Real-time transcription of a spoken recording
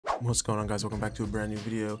What's going on, guys? Welcome back to a brand new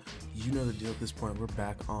video. You know the deal at this point. We're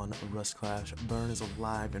back on RustClash. Burn is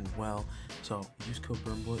alive and well, so use code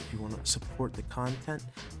BURNBOY if you want to support the content.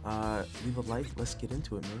 Leave a like. Let's get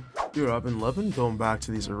into it, man. Dude, I've been loving going back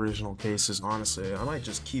to these original cases. Honestly, I might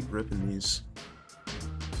just keep ripping these.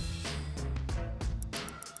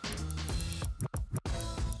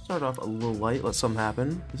 Start off a little light. Let something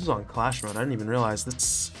happen. This is on Clash mode. I didn't even realize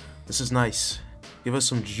this is nice. Give us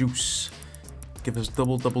some juice. Give us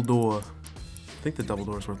double door. I think the double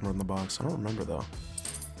door is worth more than the box. I don't remember though.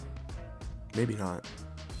 Maybe not.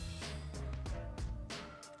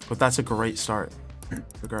 But that's a great start,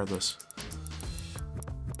 regardless.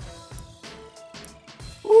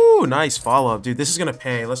 Ooh, nice follow-up, dude. This is gonna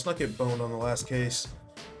pay. Let's not get boned on the last case.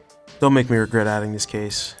 Don't make me regret adding this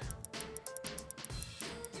case.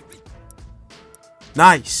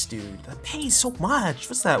 Nice, dude. That pays so much.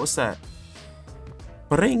 What's that? What's that?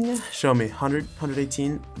 Ring. Show me. 100,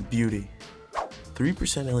 118. Beauty.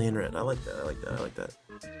 3% alien red. I like that. I like that. I like that.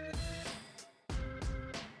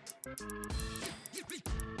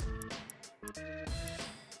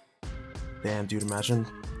 Damn, dude. Imagine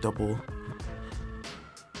double.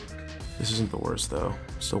 This isn't the worst, though.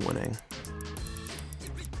 Still winning.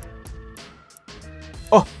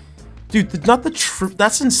 Oh! Dude, not the truth.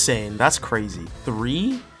 That's insane. That's crazy.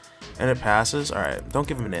 3? And it passes? Alright, don't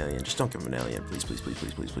give him an alien. Just don't give him an alien. Please, please, please,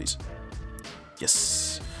 please, please, please.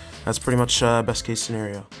 Yes. That's pretty much best case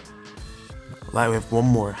scenario. Alright, we have one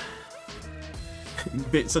more.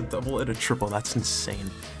 It's a double and a triple. That's insane.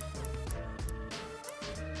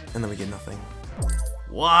 And then we get nothing.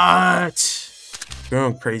 What? We're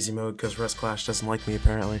going crazy mode because RustClash doesn't like me,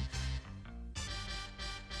 apparently.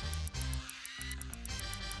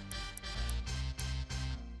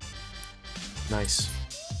 Nice.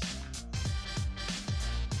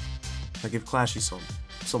 I give Clashy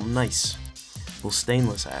something nice. A little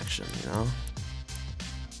stainless action, you know?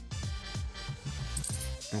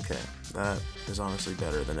 Okay, that is honestly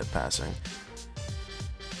better than it passing.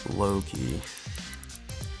 Low key.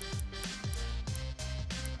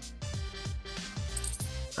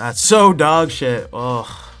 That's so dog shit.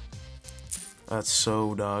 Oh, that's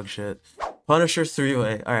so dog shit. Punisher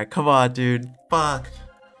 3-way. Alright, come on, dude. Fuck.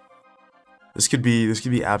 This could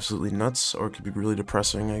be absolutely nuts, or it could be really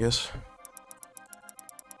depressing, I guess.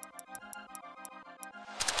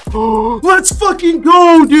 Oh, let's fucking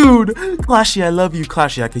go, dude! Clashy, I love you,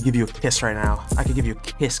 Clashy. I could give you a kiss right now. I could give you a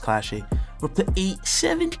kiss, Clashy. We're up to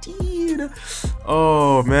 817.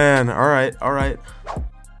 Oh man, alright, alright.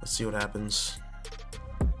 Let's see what happens.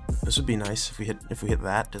 This would be nice if we hit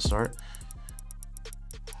that to start.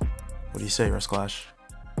 What do you say, RustClash?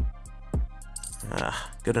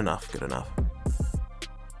 Ah, good enough, good enough.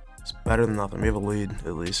 It's better than nothing. We have a lead,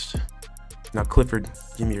 at least. Now, Clifford,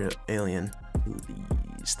 give me your alien.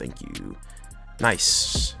 Please, thank you.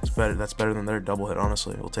 Nice. It's better. That's better than their double hit,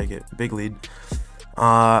 honestly. We'll take it. Big lead.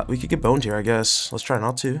 We could get boned here, I guess. Let's try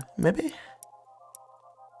not to. Maybe?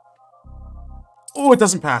 Oh, it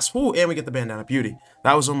doesn't pass. Oh, and we get the bandana. Beauty.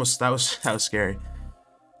 That was scary.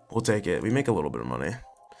 We'll take it. We make a little bit of money.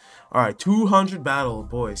 Alright, 200 battle,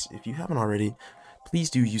 boys. If you haven't already,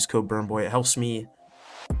 please do use code BURNBOY. It helps me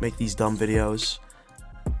make these dumb videos.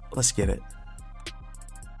 Let's get it.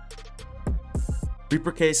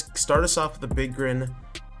 Reaper case, start us off with a big grin.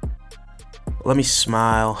 Let me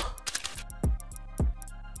smile.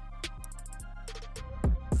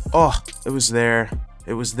 Oh, it was there.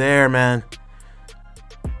 It was there, man.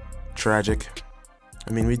 Tragic.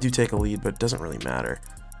 I mean, we do take a lead, but it doesn't really matter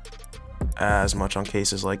as much on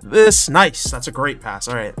cases like this. Nice. That's a great pass.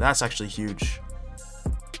 All right, that's actually huge.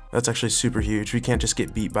 That's actually super huge. We can't just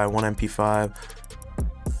get beat by one MP5.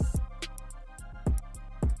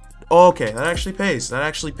 Okay, that actually pays. That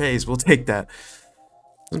actually pays. We'll take that.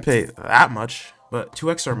 Doesn't pay that much, but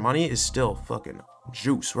 2x our money is still fucking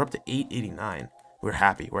juice. We're up to 889. We're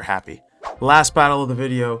happy. We're happy. Last battle of the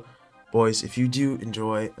video. Boys, if you do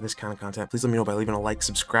enjoy this kind of content, please let me know by leaving a like.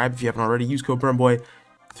 Subscribe if you haven't already. Use code BURNBOY.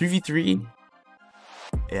 3v3.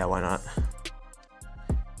 Yeah, why not?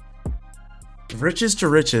 Riches to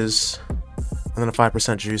riches. And then a 5%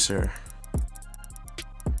 juicer.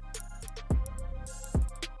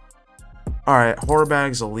 Alright, horror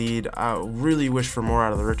bag's a lead. I really wish for more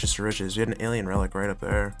out of the riches to riches. We had an alien relic right up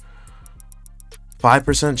there. 5%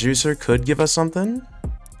 juicer could give us something.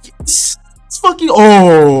 Yes! It's fucking.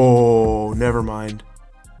 Oh, never mind.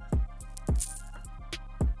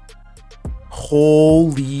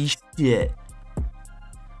 Holy shit.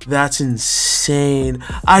 That's insane.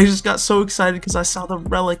 I just got so excited because I saw the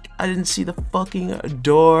relic. I didn't see the fucking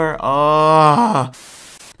door. Ah.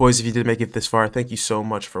 Boys, if you did make it this far, thank you so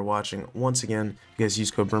much for watching. Once again, you guys use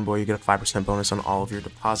code BURNBOY, you get a 5% bonus on all of your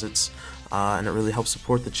deposits, and it really helps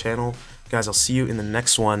support the channel. Guys, I'll see you in the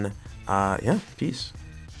next one. Yeah, peace.